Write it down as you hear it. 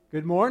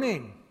Good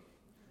morning.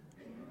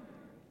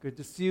 Good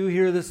to see you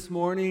here this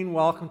morning.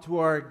 Welcome to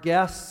our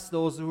guests.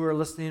 Those who are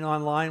listening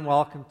online,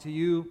 welcome to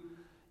you.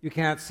 You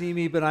can't see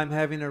me, but I'm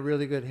having a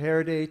really good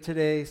hair day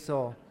today.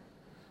 So,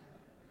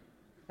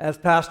 as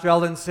Pastor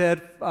Eldon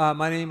said,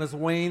 my name is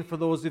Wayne. For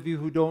those of you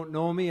who don't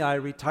know me, I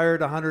retired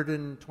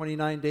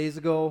 129 days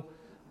ago,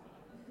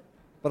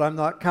 but I'm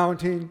not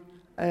counting.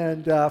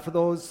 And for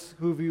those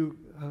of you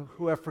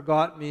who have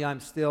forgotten me, I'm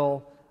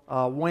still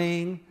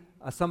Wayne.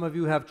 Some of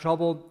you have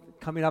trouble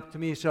coming up to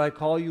me, should I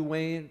call you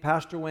Wayne,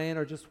 Pastor Wayne,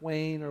 or just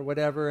Wayne, or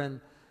whatever,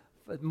 and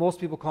most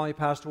people call me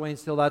Pastor Wayne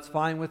still. That's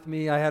fine with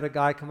me. I had a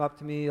guy come up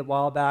to me a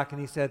while back, and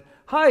he said,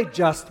 "Hi,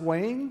 Just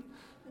Wayne."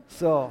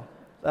 So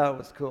that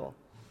was cool.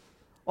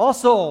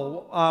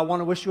 Also, I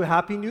want to wish you a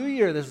Happy New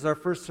Year. This is our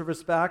first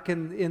service back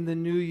in the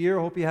new year.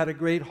 Hope you had a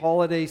great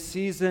holiday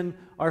season.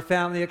 Our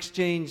family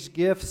exchanged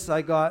gifts.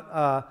 I got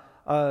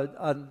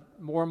a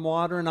more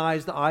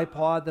modernized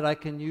iPod that I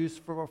can use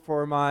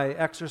for my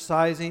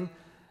exercising.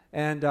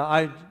 And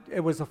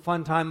it was a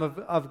fun time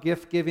of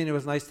gift giving. It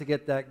was nice to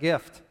get that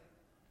gift.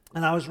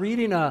 And I was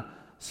reading a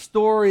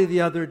story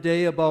the other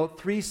day about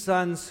three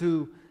sons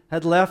who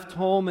had left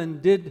home and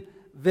did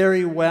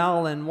very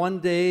well. And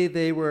one day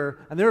they were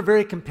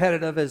very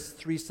competitive as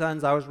three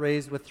sons. I was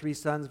raised with three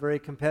sons, very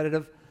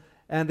competitive.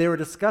 And they were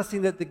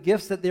discussing that the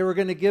gifts that they were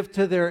going to give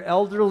to their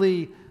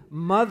elderly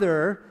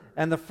mother.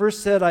 And the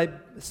first said,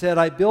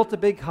 I built a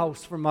big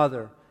house for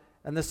Mother.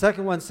 And the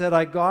second one said,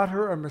 I got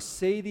her a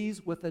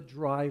Mercedes with a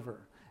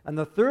driver. And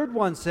the third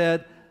one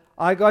said,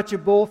 I got you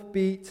both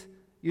beat.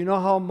 You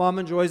know how Mom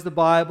enjoys the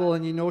Bible,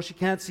 and you know she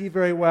can't see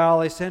very well.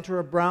 I sent her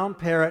a brown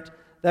parrot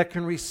that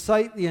can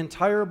recite the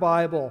entire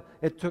Bible.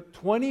 It took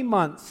 20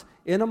 months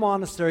in a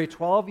monastery,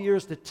 12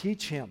 years to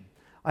teach him.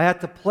 I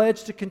had to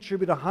pledge to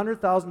contribute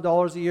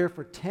 $100,000 a year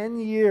for 10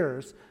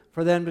 years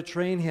for them to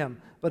train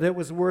him. But it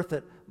was worth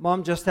it.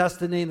 Mom just has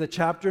to name the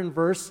chapter and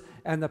verse,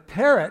 and the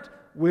parrot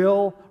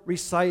will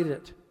recite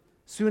it.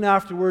 Soon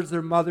afterwards,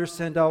 their mother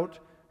sent out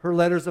her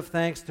letters of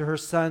thanks to her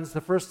sons.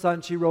 The first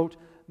son, she wrote,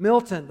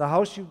 Milton, the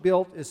house you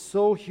built is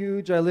so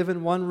huge. I live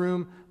in one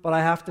room, but I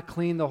have to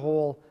clean the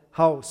whole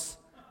house.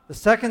 The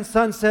second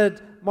son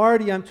said,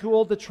 Marty, I'm too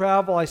old to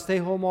travel. I stay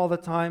home all the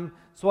time,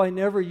 so I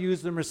never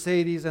use the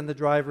Mercedes, and the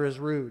driver is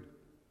rude.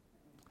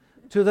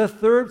 To the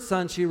third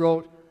son, she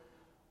wrote,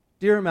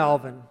 Dear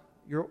Malvin,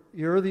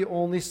 you're the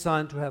only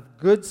son to have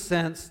good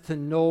sense to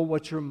know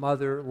what your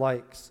mother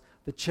likes.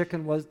 The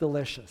chicken was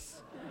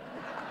delicious.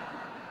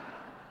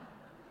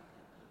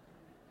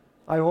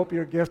 I hope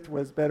your gift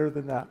was better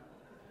than that.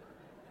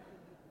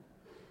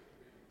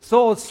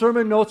 So,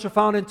 sermon notes are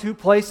found in two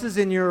places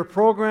in your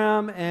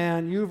program,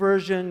 and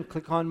YouVersion,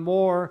 click on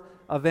More,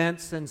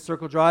 Events, and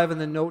Circle Drive, and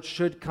the notes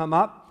should come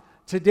up.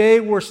 Today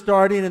we're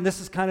starting, and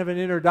this is kind of an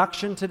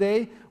introduction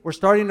today, we're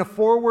starting a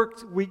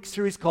 4-week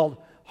series called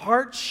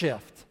Heart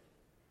Shift.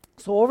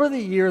 So over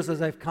the years,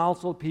 as I've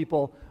counseled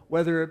people,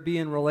 whether it be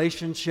in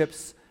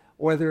relationships,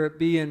 whether it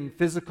be in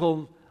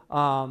physical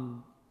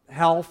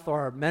health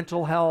or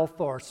mental health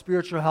or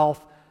spiritual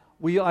health,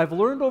 I've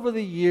learned over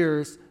the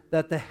years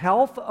that the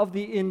health of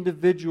the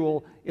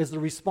individual is the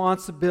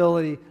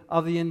responsibility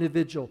of the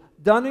individual.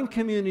 Done in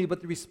community,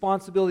 but the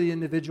responsibility of the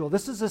individual.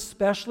 This is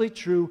especially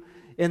true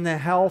in the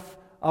health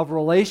of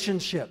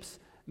relationships.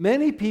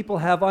 Many people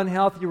have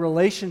unhealthy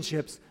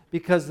relationships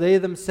because they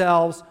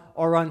themselves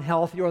are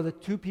unhealthy, or the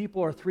two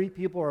people or three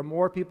people or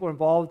more people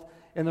involved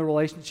in the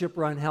relationship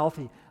are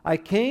unhealthy. I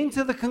came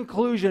to the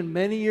conclusion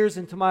many years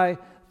into my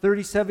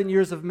 37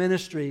 years of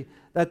ministry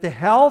that the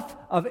health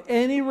of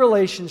any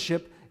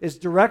relationship is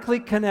directly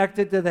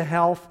connected to the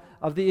health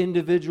of the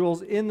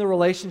individuals in the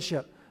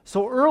relationship.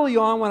 So early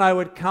on, when I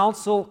would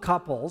counsel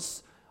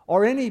couples,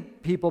 or any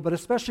people, but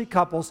especially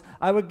couples,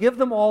 I would give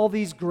them all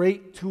these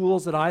great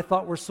tools that I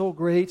thought were so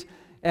great,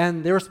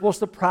 and they were supposed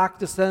to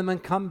practice them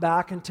and come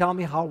back and tell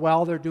me how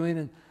well they're doing.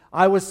 And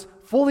I was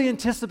fully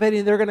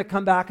anticipating they're going to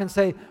come back and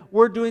say,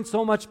 we're doing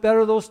so much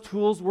better, those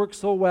tools work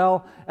so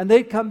well. And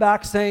they'd come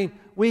back saying,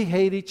 we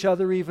hate each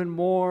other even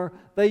more.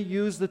 They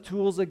use the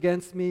tools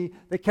against me.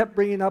 They kept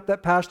bringing up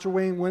that Pastor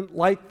Wayne wouldn't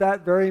like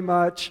that very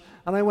much.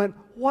 And I went,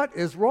 what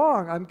is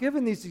wrong? I'm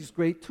giving these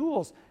great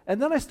tools.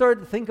 And then I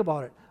started to think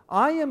about it.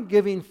 I am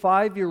giving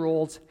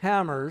 5-year-olds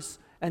hammers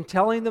and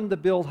telling them to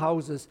build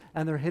houses,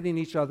 and they're hitting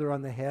each other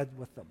on the head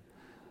with them.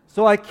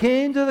 So I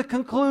came to the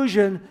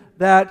conclusion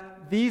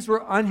that these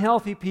were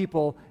unhealthy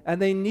people,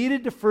 and they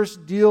needed to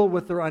first deal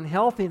with their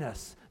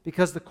unhealthiness,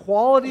 because the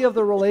quality of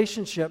the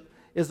relationship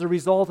is the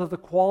result of the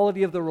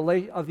quality of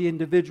the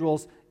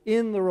individuals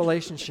in the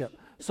relationship.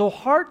 So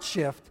Heart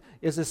Shift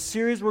is a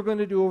series we're going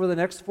to do over the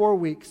next 4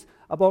 weeks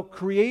about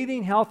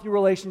creating healthy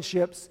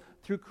relationships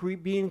through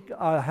being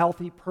a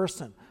healthy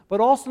person. But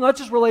also not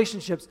just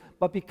relationships,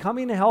 but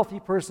becoming a healthy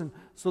person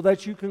so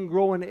that you can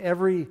grow in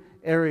every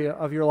area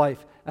of your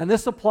life. And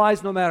this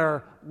applies no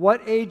matter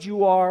what age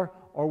you are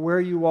or where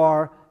you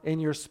are in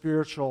your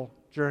spiritual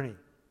journey.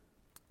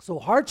 So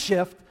Heart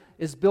Shift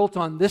is built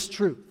on this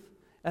truth.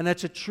 And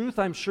it's a truth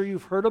I'm sure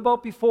you've heard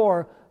about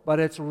before, but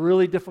it's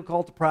really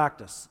difficult to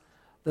practice.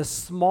 The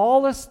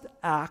smallest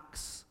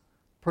acts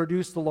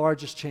produce the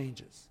largest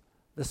changes.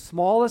 The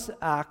smallest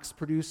acts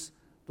produce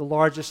the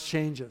largest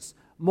changes.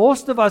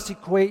 Most of us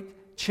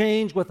equate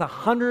change with a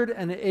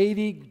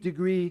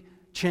 180-degree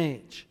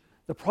change.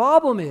 The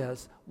problem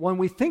is, when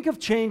we think of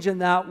change in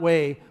that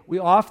way, we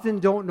often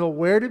don't know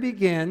where to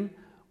begin.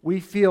 We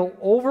feel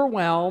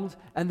overwhelmed,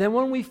 and then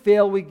when we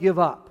fail, we give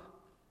up.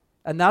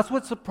 And that's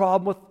what's the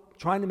problem with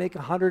trying to make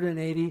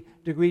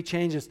 180-degree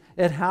changes.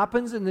 It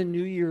happens in the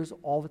New Year's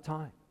all the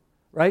time,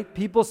 right?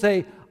 People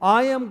say,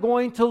 I am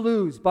going to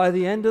lose by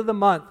the end of the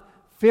month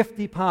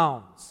 50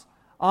 pounds.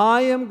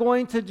 I am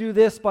going to do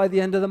this by the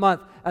end of the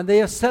month. And they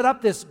have set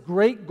up this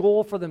great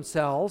goal for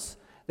themselves.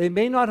 They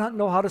may not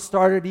know how to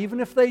start it. Even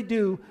if they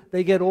do,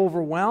 they get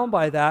overwhelmed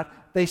by that.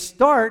 They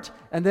start,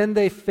 and then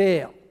they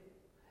fail.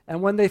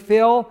 And when they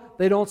fail,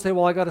 they don't say,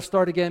 well, I got to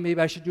start again. Maybe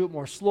I should do it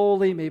more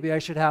slowly. Maybe I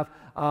should have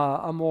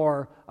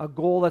a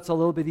goal that's a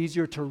little bit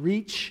easier to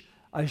reach.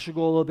 I should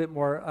go a little bit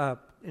more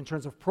in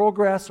terms of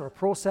progress or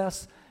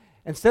process.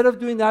 Instead of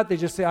doing that, they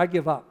just say, I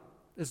give up.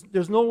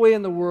 There's no way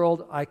in the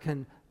world I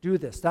can do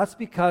this. That's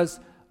because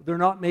they're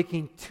not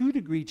making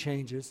 2-degree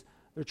changes.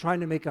 They're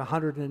trying to make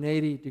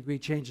 180-degree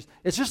changes.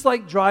 It's just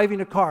like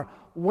driving a car.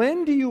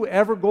 When do you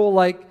ever go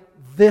like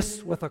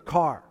this with a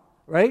car,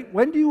 right?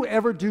 When do you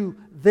ever do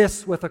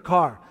this with a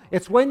car?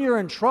 It's when you're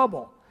in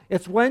trouble.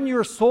 It's when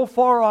you're so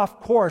far off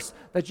course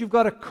that you've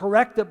got to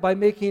correct it by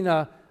making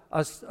a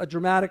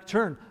dramatic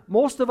turn.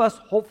 Most of us,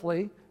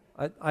 hopefully,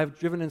 I've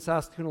driven in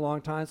Saskatoon a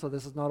long time, so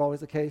this is not always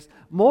the case.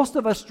 Most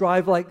of us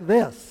drive like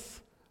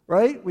this,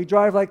 right? We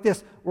drive like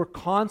this. We're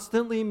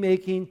constantly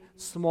making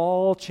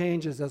small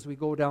changes as we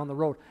go down the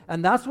road.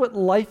 And that's what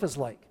life is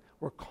like.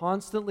 We're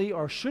constantly,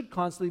 or should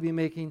constantly be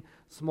making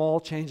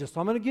small changes.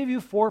 So I'm going to give you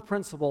 4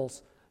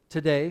 principles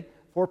today,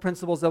 4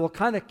 principles that will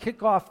kind of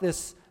kick off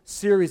this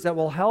series that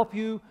will help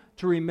you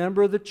to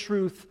remember the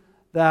truth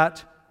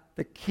that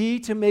the key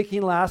to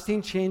making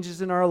lasting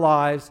changes in our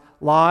lives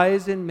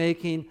lies in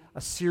making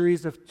a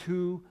series of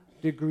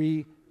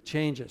 2-degree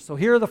changes. So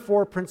here are the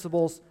 4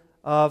 principles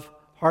of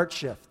heart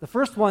shift. The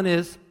first one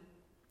is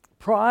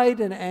pride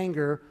and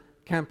anger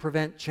can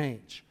prevent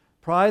change.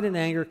 Pride and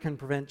anger can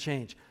prevent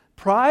change.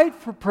 Pride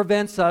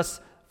prevents us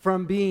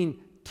from being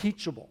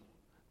teachable.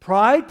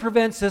 Pride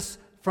prevents us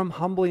from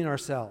humbling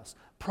ourselves.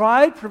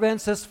 Pride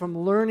prevents us from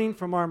learning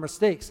from our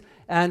mistakes.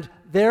 And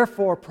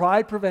therefore,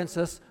 pride prevents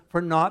us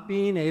from not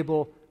being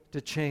able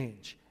to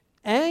change.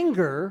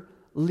 Anger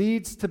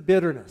leads to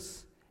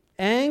bitterness.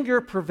 Anger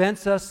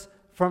prevents us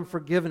from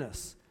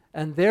forgiveness.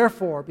 And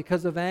therefore,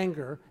 because of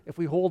anger, if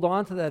we hold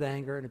on to that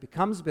anger and it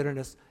becomes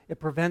bitterness, it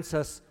prevents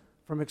us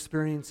from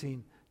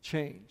experiencing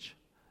change.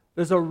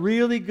 There's a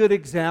really good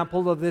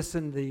example of this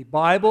in the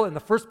Bible, in the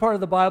first part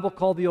of the Bible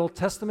called the Old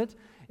Testament,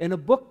 in a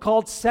book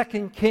called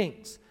 2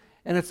 Kings.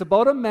 And it's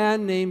about a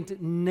man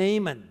named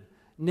Naaman.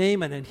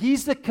 And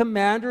he's the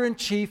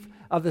commander-in-chief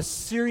of the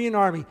Syrian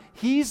army.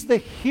 He's the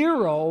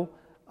hero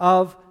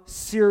of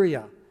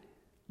Syria.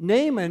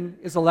 Naaman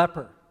is a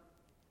leper.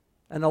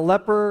 And a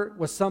leper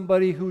was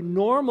somebody who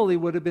normally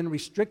would have been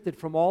restricted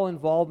from all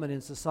involvement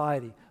in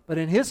society. But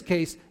in his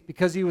case,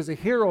 because he was a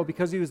hero,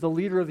 because he was the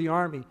leader of the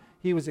army,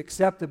 he was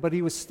accepted, but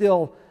he was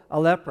still a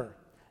leper.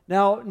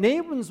 Now,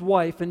 Naaman's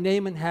wife, and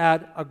Naaman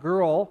had a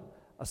girl,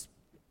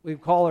 we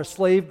call her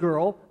slave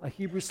girl, a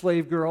Hebrew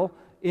slave girl,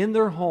 in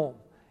their home.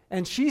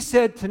 And she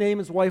said to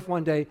Naaman's wife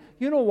one day,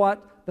 you know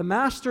what? The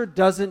master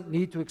doesn't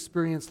need to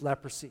experience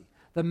leprosy.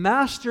 The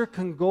master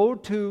can go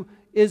to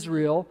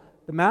Israel.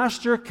 The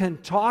master can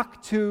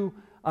talk to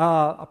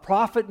a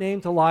prophet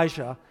named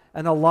Elijah,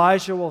 and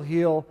Elijah will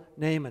heal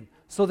Naaman.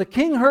 So the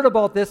king heard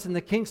about this, and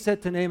the king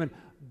said to Naaman,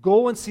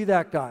 go and see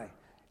that guy.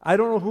 I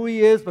don't know who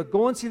he is, but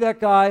go and see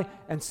that guy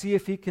and see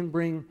if he can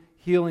bring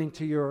healing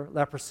to your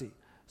leprosy.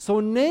 So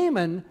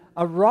Naaman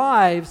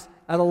arrives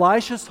at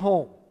Elisha's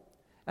home,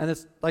 and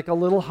it's like a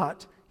little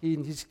hut. He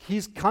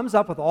comes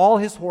up with all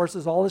his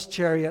horses, all his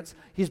chariots.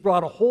 He's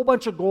brought a whole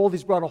bunch of gold.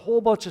 He's brought a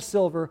whole bunch of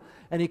silver.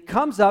 And he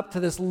comes up to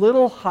this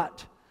little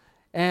hut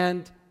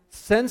and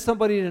sends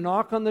somebody to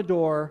knock on the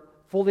door,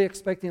 fully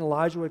expecting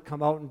Elijah would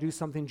come out and do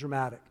something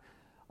dramatic.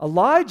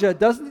 Elisha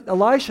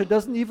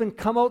doesn't even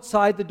come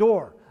outside the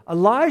door.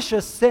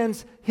 Elisha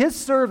sends his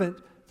servant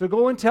to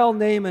go and tell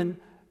Naaman,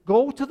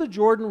 go to the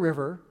Jordan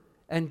River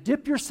and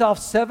dip yourself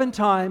 7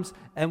 times,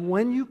 and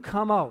when you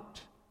come out,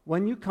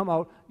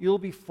 you'll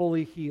be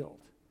fully healed.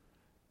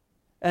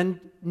 And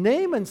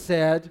Naaman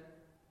said,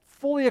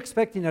 fully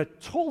expecting a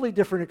totally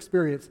different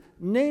experience,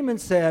 Naaman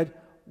said,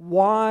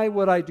 why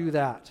would I do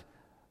that?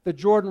 The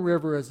Jordan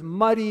River is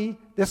muddy.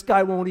 This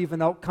guy won't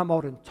even come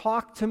out and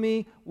talk to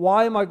me.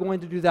 Why am I going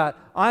to do that?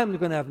 I'm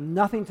going to have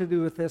nothing to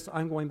do with this.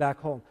 I'm going back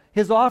home.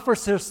 His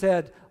officer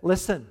said,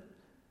 listen,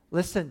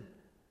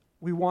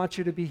 we want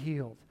you to be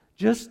healed.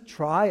 Just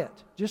try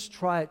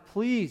it.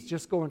 Please,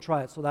 just go and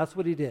try it. So that's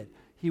what he did.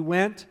 He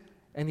went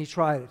and he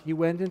tried it. He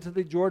went into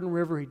the Jordan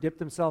River. He dipped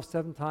himself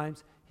 7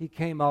 times. He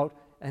came out,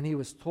 and he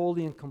was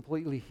totally and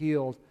completely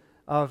healed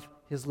of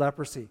his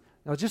leprosy.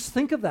 Now just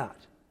think of that.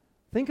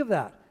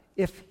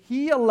 If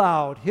he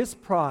allowed his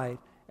pride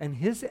and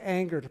his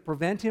anger to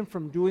prevent him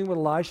from doing what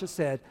Elisha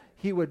said,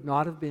 he would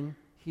not have been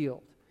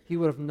healed. He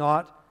would have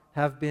not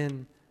have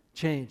been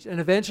changed. And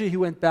eventually he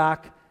went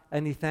back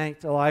and he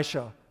thanked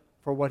Elisha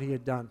for what he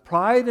had done.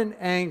 Pride and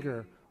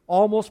anger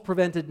almost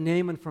prevented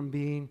Naaman from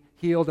being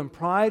healed, and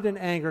pride and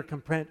anger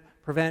can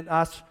prevent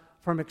us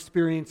from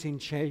experiencing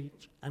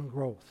change and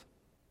growth.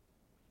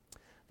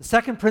 The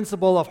second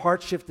principle of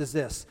heart shift is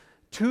this: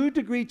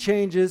 2-degree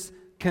changes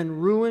can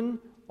ruin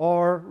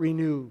or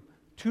renew.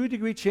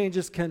 2-degree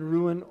changes can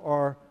ruin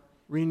or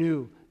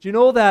renew. Do you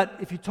know that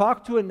if you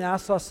talk to a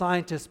NASA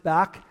scientist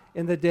back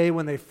in the day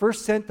when they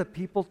first sent the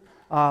people,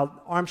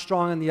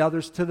 Armstrong and the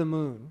others, to the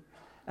moon,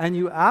 and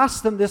you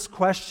ask them this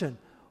question,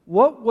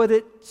 what would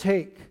it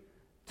take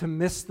to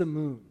miss the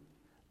moon?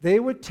 They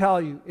would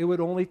tell you it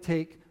would only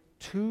take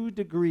 2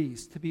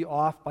 degrees to be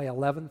off by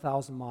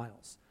 11,000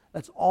 miles.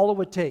 That's all it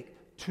would take.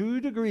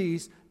 2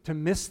 degrees to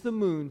miss the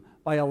moon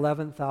by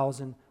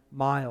 11,000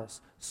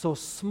 miles. So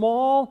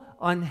small,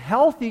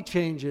 unhealthy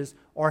changes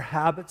or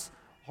habits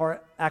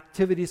or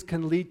activities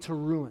can lead to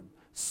ruin.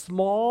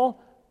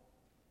 Small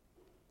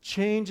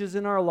changes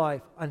in our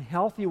life,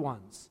 unhealthy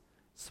ones,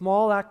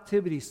 small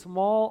activities,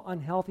 small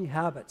unhealthy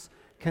habits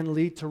can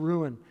lead to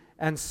ruin.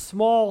 And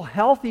small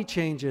healthy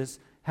changes,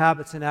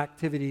 habits, and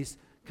activities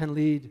can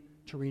lead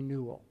to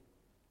renewal.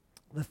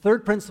 The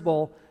third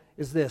principle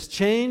is this: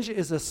 change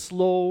is a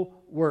slow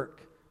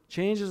work.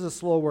 Change is a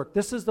slow work.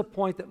 This is the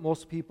point that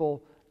most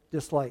people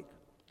dislike,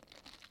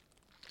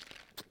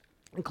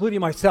 including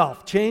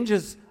myself. Change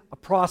is a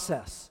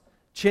process.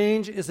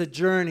 Change is a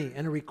journey,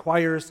 and it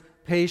requires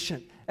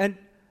patience. And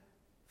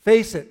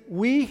face it,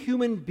 we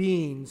human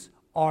beings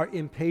are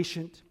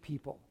impatient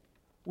people.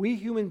 We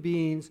human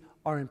beings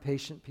are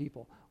impatient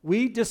people.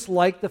 We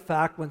dislike the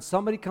fact when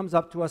somebody comes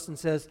up to us and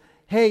says,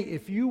 hey,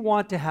 if you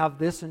want to have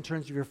this in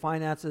terms of your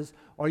finances,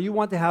 or you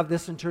want to have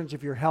this in terms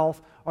of your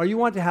health, or you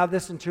want to have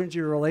this in terms of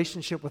your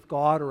relationship with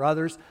God or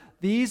others,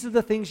 these are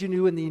the things you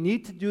do, and you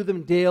need to do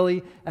them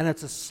daily, and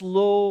it's a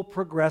slow,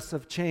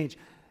 progressive change.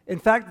 In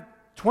fact,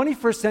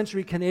 21st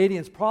century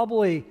Canadians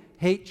probably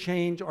hate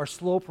change or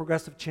slow,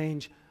 progressive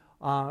change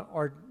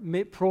or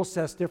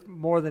process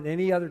more than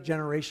any other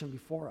generation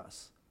before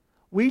us.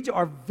 We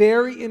are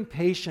very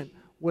impatient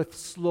with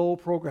slow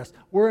progress.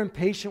 We're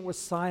impatient with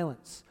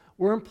silence.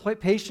 We're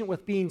impatient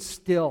with being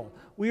still.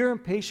 We are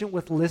impatient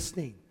with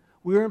listening.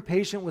 We are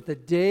impatient with the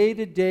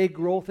day-to-day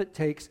growth it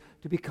takes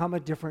to become a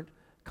different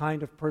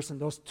kind of person.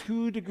 Those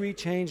 2-degree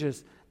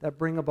changes that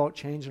bring about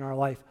change in our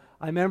life.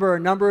 I remember a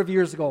number of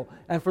years ago,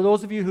 and for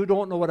those of you who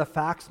don't know what a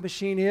fax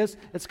machine is,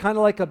 it's kind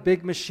of like a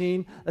big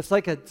machine. It's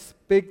like a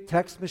big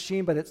text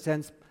machine, but it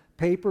sends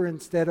paper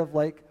instead of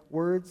like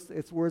words.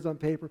 It's words on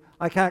paper.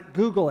 I can't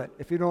Google it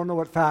if you don't know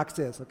what fax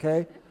is,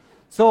 okay?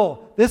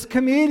 So this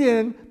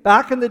comedian,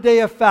 back in the day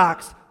of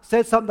fax,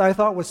 said something that I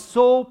thought was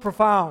so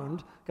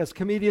profound, because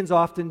comedians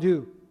often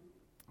do.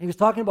 He was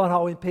talking about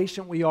how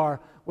impatient we are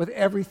with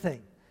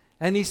everything.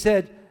 And he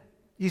said,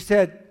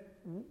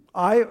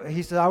 I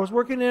was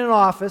working in an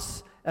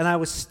office, and I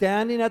was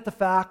standing at the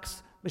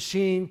fax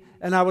machine,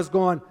 and I was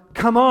going,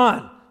 come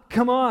on,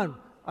 come on.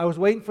 I was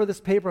waiting for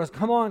this paper. I was,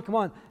 come on, come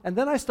on. And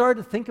then I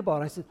started to think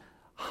about it. I said,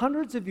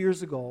 hundreds of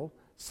years ago,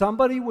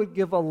 somebody would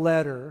give a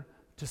letter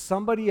to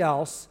somebody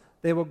else.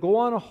 They would go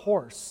on a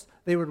horse.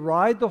 They would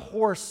ride the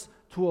horse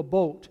to a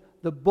boat.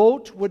 The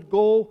boat would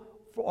go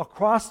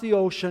across the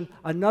ocean.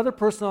 Another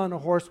person on a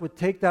horse would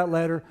take that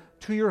letter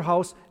to your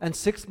house, and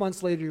 6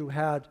 months later you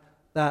had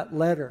that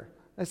letter.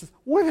 I said,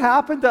 what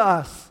happened to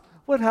us?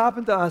 What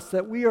happened to us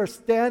that we are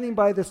standing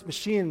by this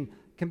machine?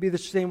 Can be the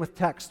same with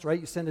text, right?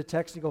 You send a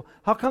text and you go,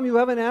 how come you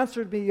haven't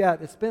answered me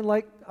yet? It's been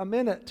like a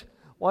minute.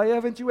 Why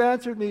haven't you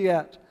answered me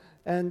yet?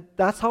 And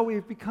that's how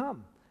we've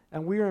become.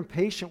 And we are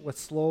impatient with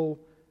slow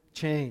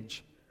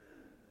change.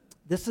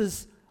 This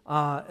is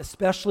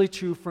especially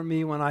true for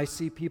me when I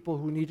see people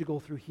who need to go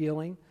through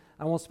healing.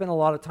 I won't spend a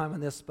lot of time on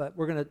this, but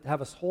we're going to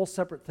have a whole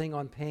separate thing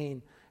on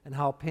pain and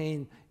how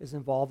pain is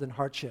involved in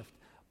heart shift.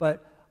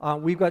 But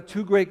we've got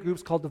 2 great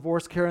groups called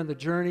Divorce Care and The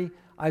Journey.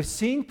 I've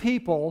seen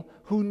people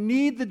who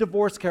need the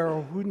divorce care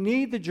or who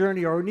need the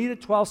journey or who need a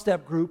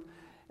 12-step group,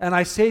 and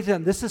I say to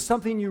them, this is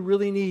something you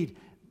really need.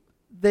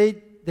 They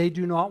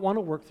do not want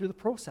to work through the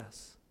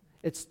process.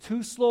 It's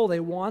too slow.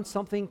 They want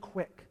something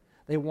quick.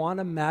 They want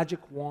a magic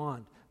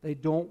wand. They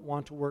don't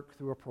want to work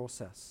through a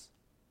process.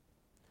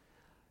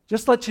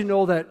 Just let you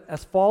know that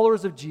as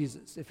followers of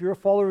Jesus, if you're a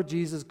follower of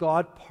Jesus,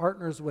 God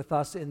partners with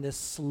us in this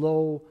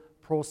slow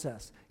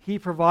process. He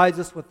provides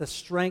us with the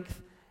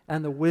strength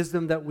and the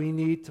wisdom that we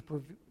need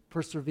to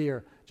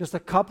persevere. Just a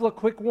couple of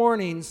quick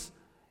warnings.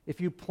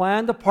 If you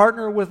plan to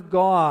partner with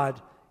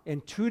God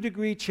in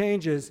 2-degree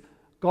changes,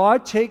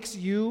 God takes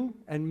you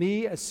and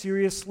me as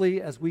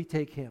seriously as we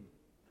take Him.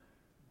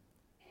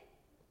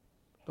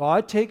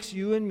 God takes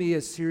you and me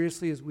as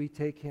seriously as we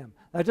take Him.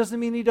 That doesn't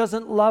mean He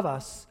doesn't love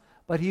us,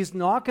 but He's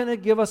not going to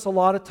give us a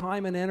lot of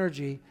time and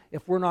energy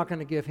if we're not going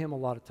to give Him a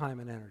lot of time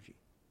and energy.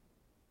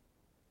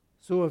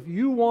 So if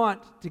you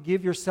want to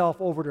give yourself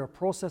over to a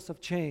process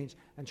of change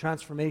and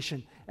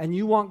transformation, and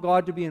you want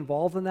God to be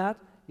involved in that,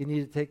 you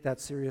need to take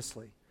that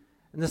seriously.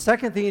 And the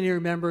second thing you need to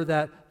remember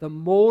that the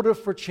motive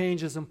for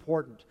change is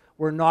important.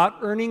 We're not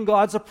earning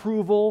God's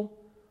approval.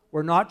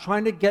 We're not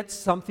trying to get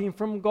something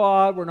from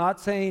God. We're not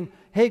saying,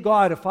 hey,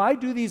 God, if I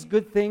do these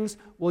good things,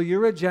 will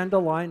your agenda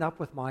line up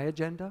with my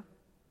agenda?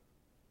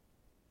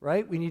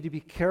 Right? We need to be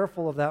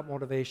careful of that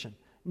motivation.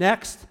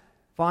 Next,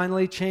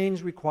 finally,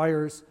 change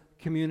requires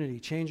community.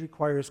 Change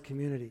requires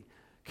community.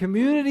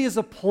 Community is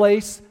a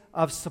place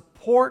of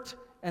support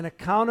and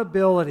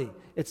accountability.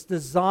 It's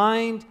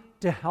designed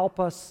to help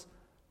us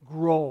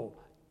grow.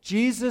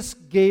 Jesus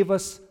gave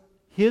us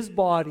His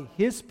body,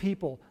 His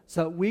people,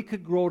 so that we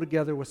could grow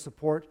together with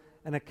support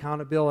and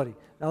accountability.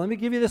 Now, let me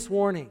give you this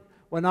warning.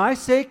 When I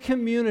say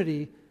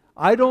community,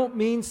 I don't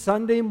mean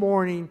Sunday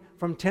morning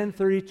from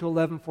 10:30 to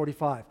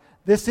 11:45.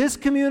 This is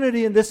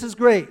community, and this is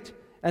great.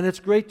 And it's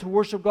great to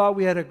worship God.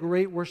 We had a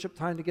great worship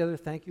time together.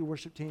 Thank you,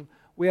 worship team.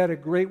 We had a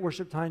great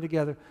worship time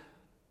together.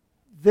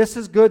 This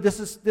is good. This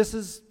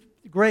is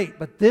great.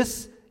 But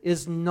this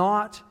is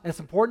not, it's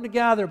important to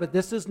gather, but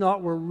this is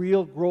not where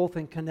real growth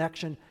and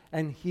connection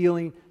and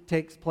healing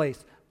takes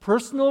place.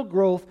 Personal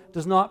growth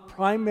does not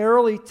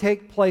primarily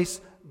take place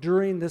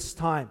during this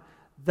time.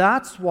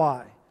 That's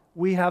why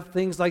we have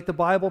things like the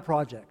Bible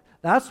Project.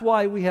 That's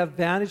why we have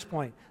Vantage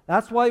Point.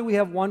 That's why we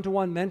have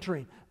one-to-one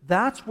mentoring.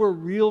 That's where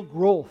real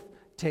growth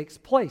takes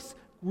place.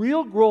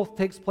 Real growth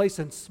takes place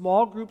in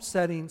small group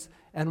settings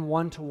and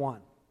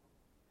one-to-one,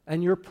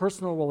 and your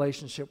personal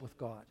relationship with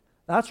God.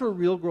 That's where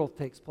real growth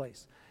takes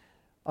place.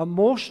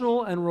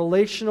 Emotional and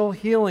relational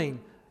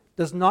healing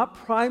does not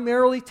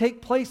primarily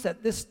take place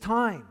at this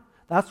time.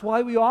 That's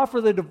why we offer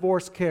the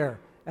divorce care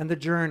and the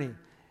journey.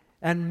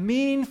 And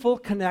meaningful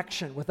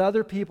connection with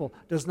other people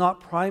does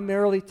not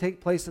primarily take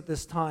place at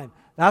this time.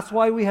 That's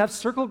why we have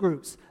circle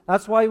groups.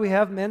 That's why we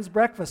have men's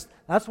breakfast.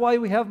 That's why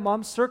we have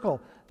mom's circle.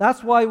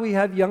 That's why we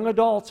have young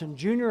adults and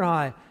junior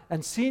high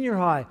and senior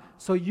high.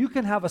 So you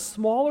can have a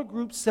smaller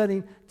group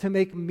setting to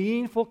make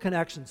meaningful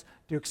connections,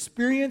 to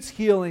experience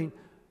healing,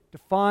 to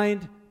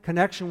find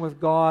connection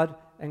with God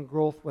and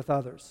growth with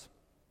others.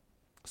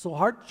 So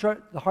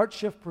the heart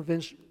shift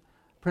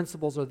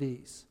principles are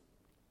these.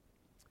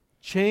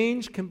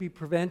 Change can be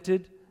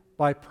prevented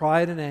by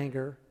pride and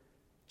anger.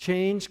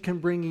 Change can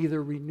bring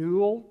either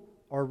renewal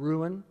or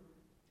ruin.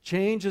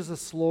 Change is a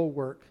slow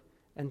work,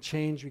 and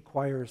change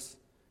requires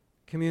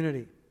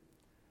community.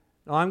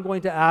 Now I'm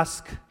going to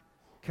ask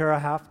Kara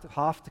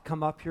Hoff to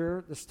come up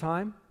here this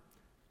time.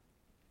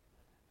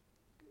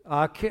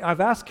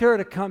 I've asked Kara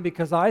to come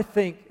because I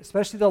think,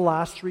 especially the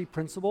last three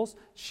principles,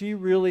 she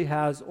really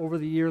has, over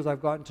the years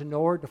I've gotten to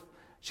know her,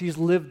 she's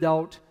lived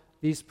out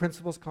these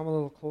principles. Come a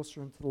little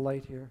closer into the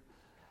light here.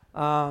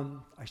 I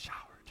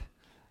showered.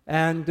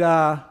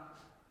 And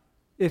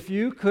if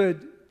you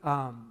could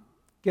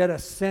get a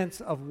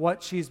sense of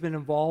what she's been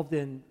involved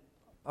in,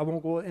 I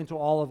won't go into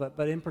all of it,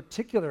 but in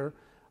particular,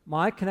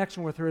 my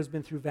connection with her has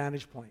been through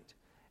Vantage Point.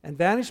 And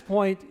Vantage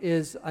Point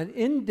is an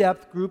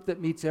in-depth group that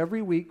meets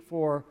every week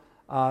for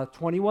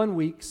 21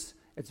 weeks.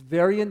 It's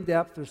very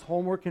in-depth. There's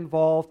homework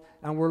involved.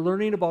 And we're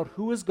learning about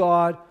who is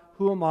God,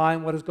 who am I,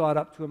 and what has God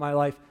up to in my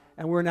life.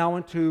 And we're now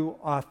into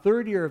our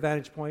third year of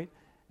Vantage Point.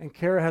 And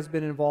Kara has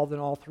been involved in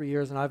all 3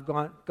 years. And I've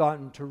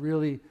gotten to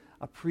really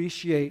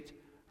appreciate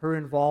her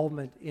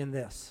involvement in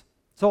this.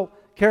 So,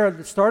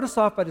 Kara, start us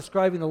off by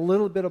describing a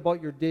little bit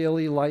about your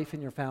daily life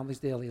and your family's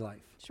daily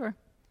life. Sure.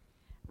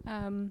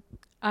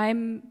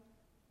 I'm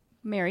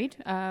married,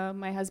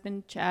 my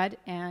husband Chad,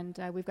 and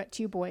we've got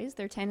 2 boys.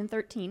 They're 10 and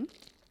 13.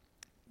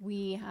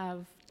 We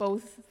have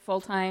both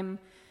full-time,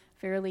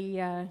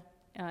 fairly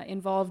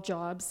involved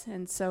jobs,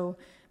 and so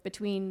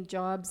between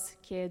jobs,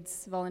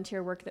 kids,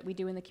 volunteer work that we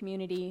do in the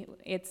community,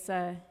 it's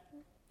a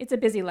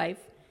busy life,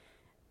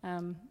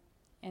 and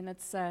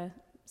that's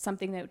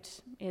something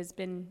that has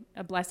been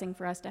a blessing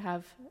for us to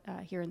have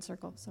here in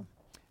Circle. So,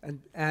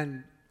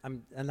 and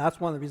that's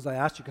one of the reasons I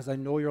asked you, because I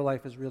know your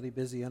life is really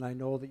busy, and I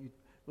know that you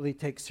really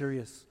take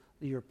seriously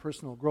your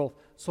personal growth.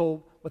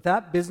 So with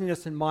that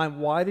busyness in mind,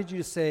 why did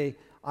you say,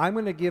 I'm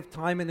going to give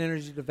time and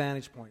energy to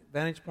Vantage Point?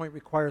 Vantage Point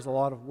requires a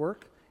lot of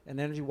work and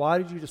energy. Why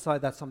did you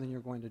decide that's something you're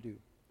going to do?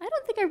 I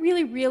don't think I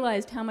really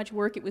realized how much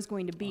work it was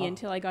going to be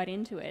until I got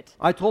into it.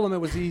 I told him it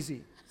was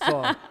easy.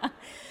 So.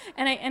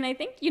 And I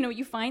think,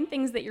 you find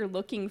things that you're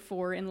looking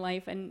for in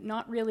life and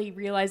not really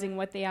realizing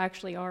what they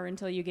actually are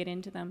until you get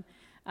into them.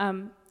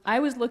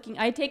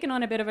 I'd taken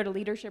on a bit of a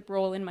leadership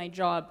role in my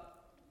job,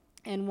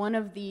 and one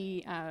of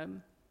the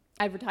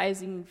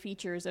advertising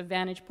features of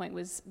Vantage Point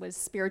was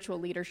spiritual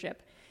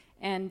leadership.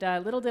 And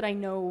little did I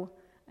know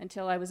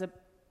until I was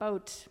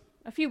about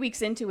a few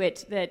weeks into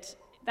it that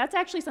that's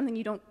actually something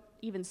you don't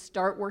even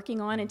start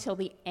working on until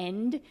the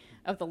end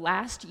of the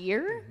last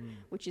year,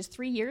 which is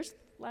 3 years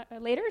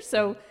later.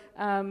 So,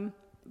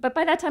 but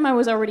by that time I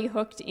was already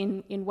hooked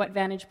in what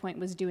Vantage Point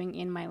was doing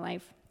in my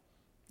life.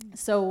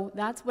 So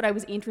that's what I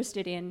was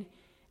interested in,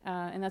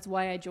 and that's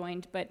why I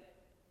joined. But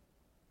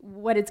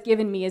what it's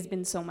given me has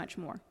been so much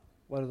more.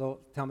 What are those?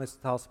 Tell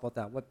us about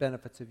that. What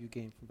benefits have you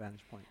gained from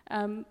Vantage Point?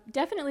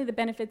 Definitely the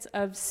benefits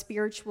of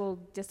spiritual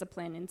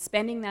discipline and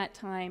spending that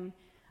time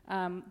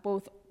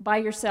both by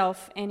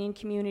yourself and in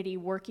community,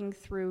 working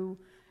through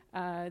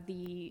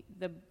the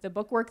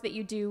book work that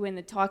you do and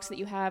the talks that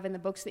you have and the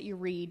books that you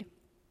read.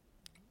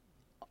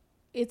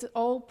 It's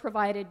all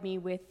provided me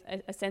with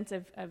a sense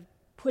of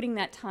putting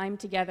that time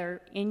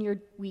together in your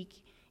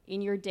week,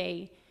 in your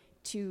day,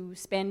 to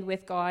spend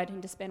with God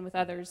and to spend with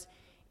others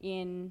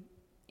in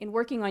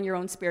working on your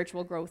own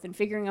spiritual growth and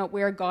figuring out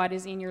where God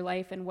is in your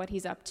life and what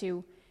he's up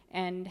to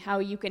and how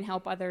you can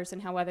help others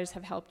and how others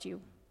have helped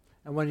you.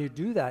 And when you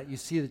do that, you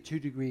see the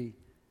 2-degree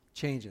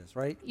changes,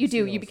 right? You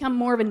do. You become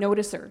more of a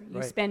noticer. You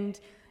right.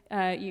 spend,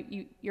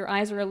 your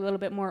eyes are a little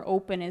bit more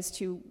open as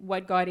to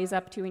what God is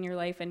up to in your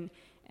life, and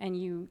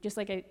you, just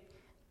like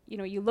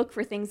you look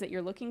for things that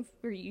you're looking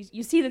for.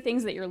 You see the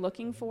things that you're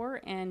looking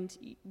for,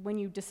 and when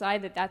you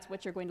decide that that's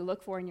what you're going to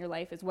look for in your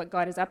life is what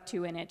God is up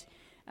to in it,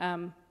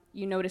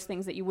 you notice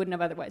things that you wouldn't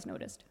have otherwise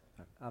noticed.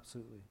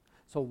 Absolutely.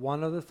 So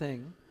one other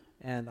thing,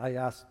 and I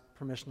asked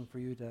permission for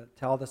you to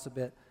tell this a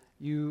bit.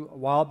 A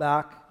while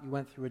back, you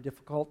went through a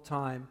difficult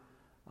time.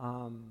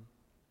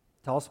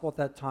 Tell us about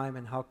that time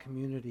and how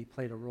community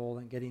played a role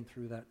in getting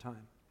through that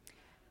time.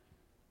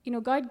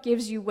 God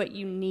gives you what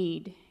you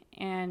need,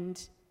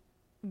 and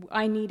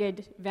I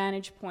needed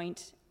Vantage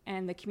Point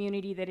and the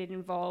community that it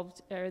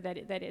involved, or that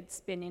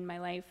it's been in my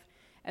life,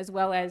 as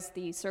well as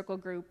the circle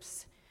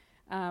groups,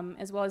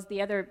 as well as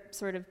the other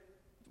sort of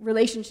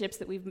relationships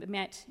that we've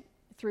met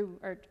through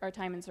our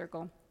time in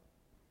Circle.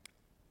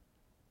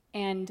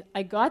 And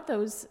I got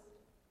those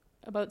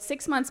about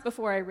 6 months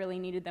before I really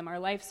needed them. Our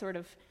life sort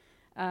of,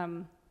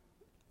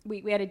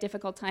 we had a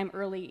difficult time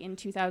early in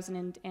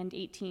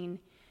 2018.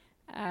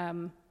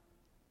 And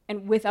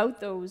without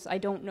those, I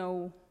don't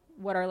know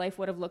what our life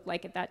would have looked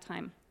like at that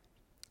time.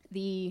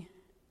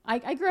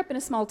 I grew up in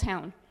a small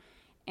town,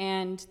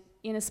 and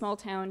in a small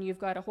town, you've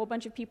got a whole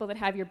bunch of people that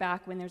have your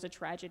back when there's a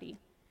tragedy.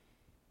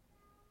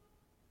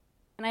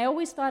 And I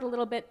always felt a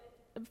little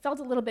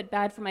bit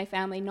bad for my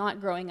family not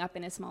growing up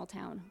in a small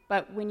town.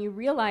 But when you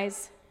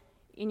realize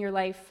in your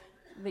life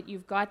that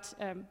you've got,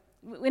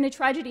 when a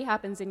tragedy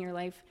happens in your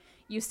life,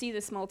 you see the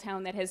small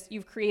town that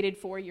you've created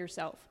for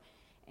yourself.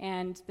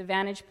 And the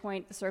Vantage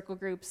Point, the circle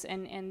groups,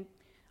 and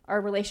our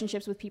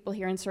relationships with people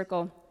here in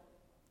Circle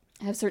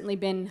have certainly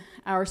been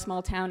our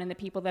small town and the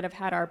people that have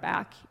had our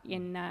back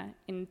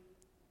in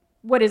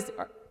what is,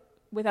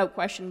 without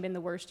question, been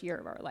the worst year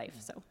of our life.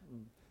 So,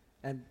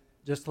 and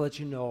just to let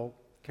you know,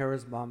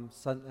 Kara's mom,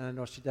 and I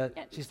know she does.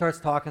 She starts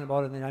talking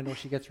about it, and then I know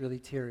she gets really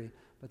teary.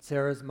 But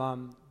Sarah's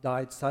mom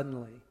died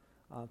suddenly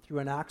through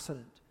an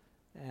accident,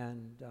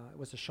 and it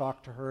was a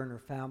shock to her and her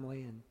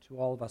family, and to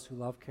all of us who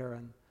love Kara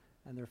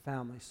and their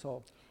family.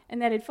 So,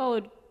 and that had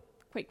followed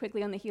quite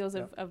quickly on the heels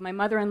of my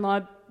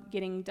mother-in-law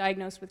getting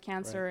diagnosed with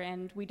cancer, right.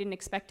 And we didn't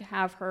expect to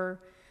have her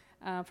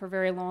for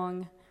very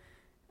long.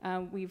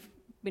 We've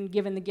been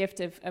given the gift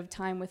of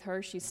time with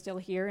her. She's still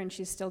here, and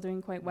she's still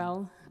doing quite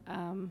well.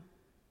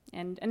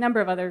 And a number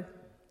of other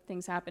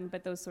things happened,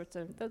 but those were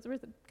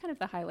kind of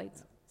the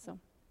highlights. So,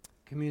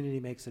 community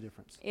makes a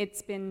difference.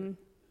 It's been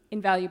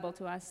invaluable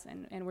to us,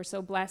 and we're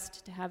so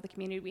blessed to have the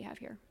community we have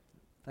here.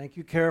 Thank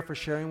you, Kara, for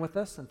sharing with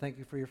us, and thank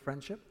you for your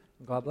friendship.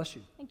 And God bless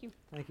you. Thank you.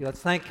 Thank you.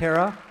 Let's thank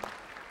Kara.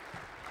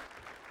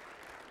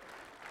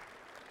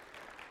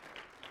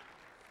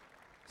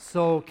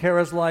 So,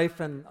 Kara's life,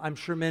 and I'm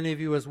sure many of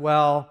you as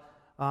well,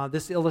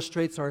 this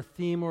illustrates our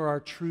theme or our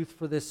truth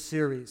for this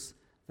series,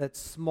 that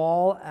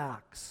small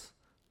acts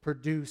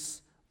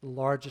produce the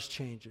largest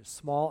changes.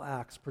 Small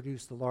acts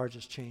produce the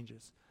largest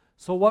changes.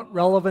 So what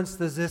relevance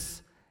does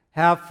this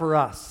have for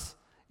us?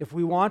 If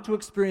we want to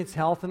experience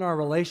health in our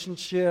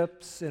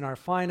relationships, in our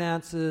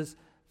finances,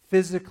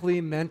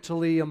 physically,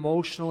 mentally,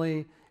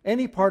 emotionally,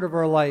 any part of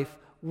our life,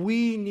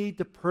 we need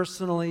to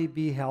personally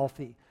be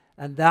healthy.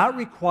 And that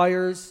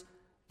requires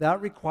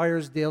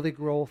daily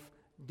growth,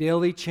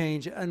 daily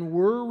change, and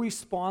we're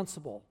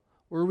responsible.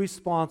 We're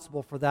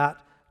responsible for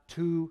that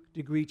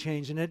 2-degree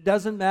change. And it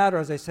doesn't matter,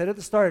 as I said at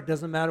the start, it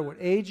doesn't matter what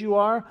age you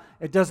are,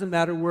 it doesn't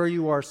matter where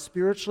you are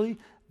spiritually.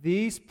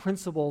 These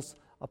principles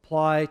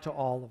apply to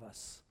all of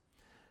us.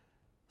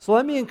 So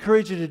let me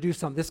encourage you to do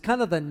something. This is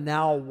kind of the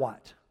now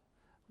what.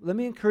 Let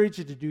me encourage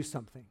you to do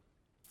something.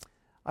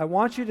 I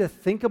want you to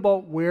think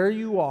about where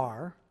you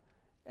are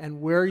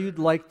and where you'd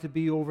like to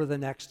be over the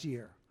next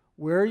year.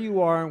 Where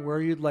you are and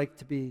where you'd like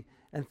to be.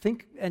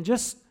 And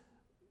just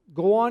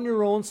go on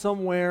your own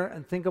somewhere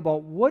and think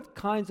about what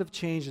kinds of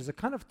changes, a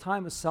kind of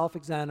time of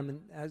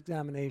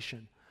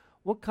self-examination.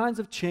 What kinds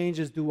of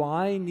changes do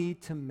I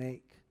need to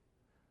make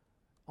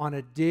on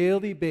a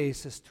daily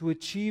basis to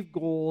achieve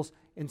goals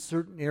in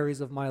certain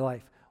areas of my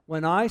life?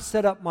 When I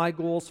set up my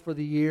goals for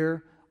the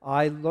year,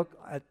 I look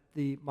at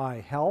my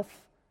health,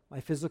 my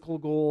physical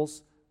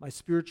goals, my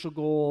spiritual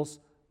goals,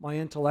 my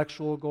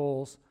intellectual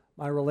goals,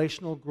 my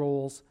relational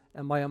goals,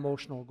 and my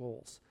emotional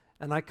goals.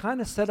 And I kind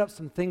of set up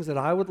some things that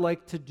I would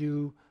like to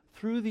do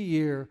through the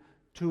year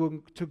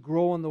to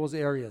grow in those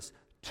areas.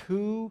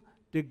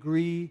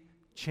 2-degree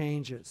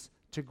changes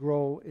to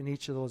grow in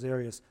each of those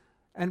areas.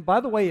 And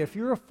by the way, if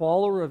you're a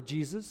follower of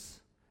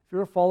Jesus, if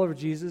you're a follower of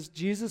Jesus,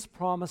 Jesus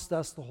promised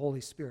us the Holy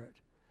Spirit.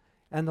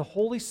 And the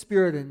Holy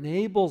Spirit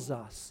enables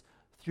us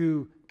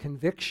through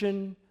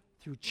conviction,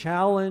 through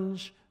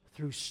challenge,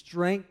 through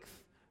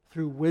strength,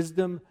 through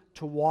wisdom,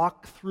 to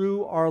walk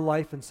through our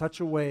life in such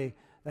a way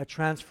that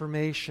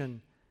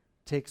transformation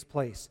takes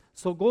place.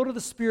 So go to the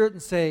Spirit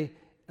and say,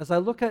 as I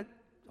look at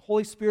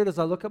Holy Spirit, as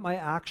I look at my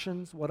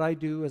actions, what I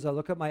do, as I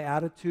look at my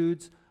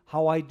attitudes,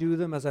 how I do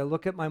them, as I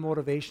look at my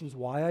motivations,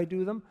 why I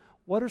do them,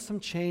 what are some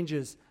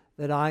changes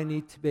that I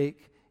need to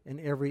make in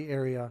every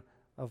area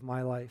of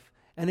my life?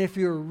 And if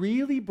you're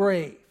really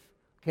brave,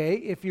 okay,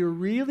 if you're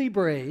really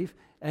brave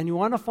and you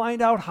want to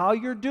find out how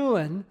you're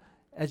doing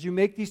as you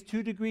make these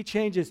 2-degree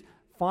changes,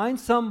 find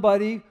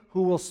somebody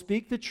who will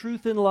speak the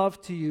truth in love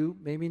to you.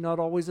 Maybe not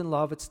always in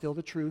love, it's still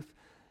the truth.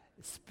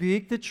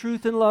 Speak the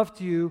truth in love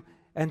to you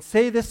and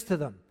say this to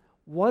them.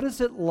 What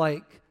is it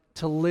like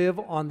to live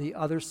on the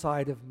other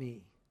side of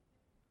me?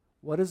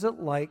 What is it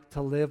like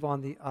to live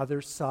on the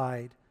other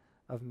side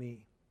of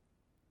me?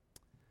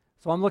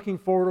 So I'm looking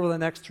forward over the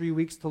next 3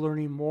 weeks to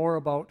learning more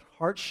about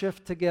Heart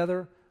Shift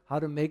together, how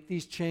to make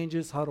these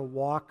changes, how to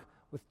walk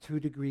with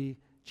 2-degree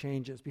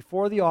changes.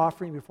 Before the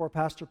offering, before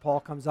Pastor Paul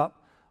comes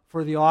up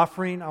for the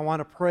offering, I want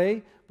to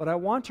pray, but I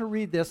want to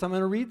read this. I'm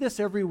going to read this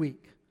every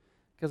week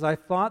because I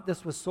thought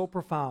this was so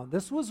profound.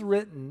 This was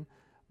written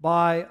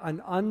by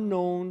an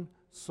unknown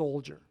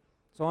soldier.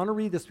 So I want to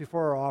read this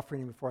before our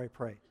offering and before I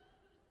pray.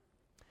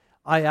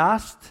 I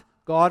asked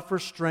God for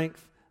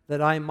strength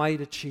that I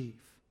might achieve.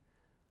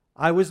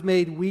 I was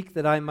made weak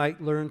that I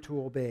might learn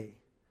to obey.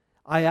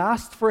 I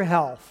asked for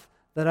health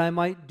that I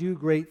might do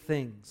great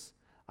things.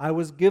 I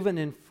was given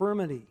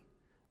infirmity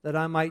that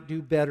I might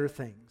do better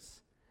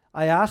things.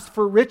 I asked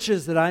for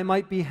riches that I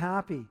might be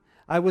happy.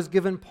 I was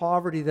given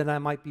poverty that I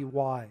might be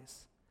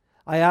wise.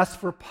 I asked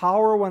for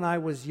power when I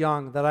was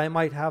young that I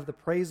might have the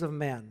praise of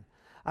men.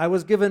 I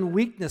was given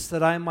weakness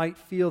that I might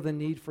feel the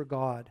need for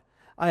God.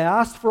 I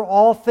asked for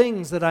all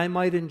things that I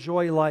might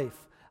enjoy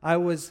life. I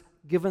was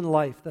given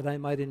life that I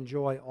might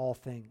enjoy all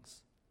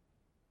things.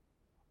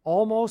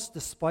 Almost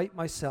despite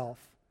myself,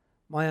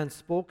 my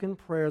unspoken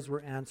prayers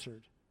were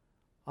answered.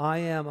 I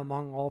am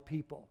among all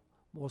people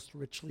most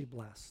richly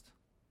blessed.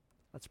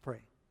 Let's pray.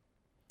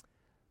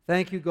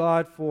 Thank you,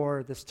 God,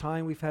 for this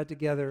time we've had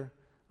together.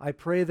 I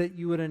pray that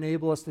you would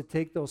enable us to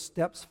take those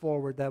steps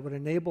forward that would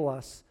enable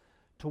us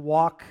to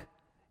walk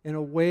in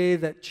a way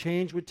that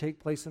change would take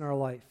place in our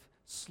life,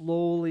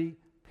 slowly,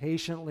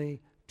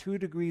 patiently, 2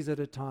 degrees at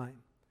a time.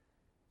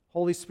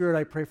 Holy Spirit,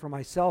 I pray for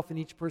myself and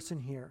each person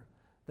here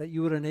that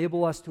you would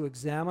enable us to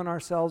examine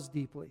ourselves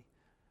deeply,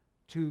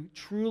 to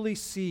truly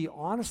see,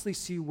 honestly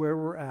see where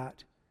we're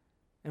at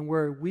and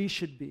where we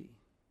should be.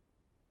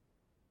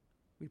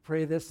 We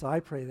pray this, I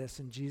pray this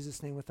in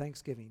Jesus' name with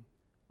thanksgiving.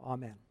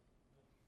 Amen.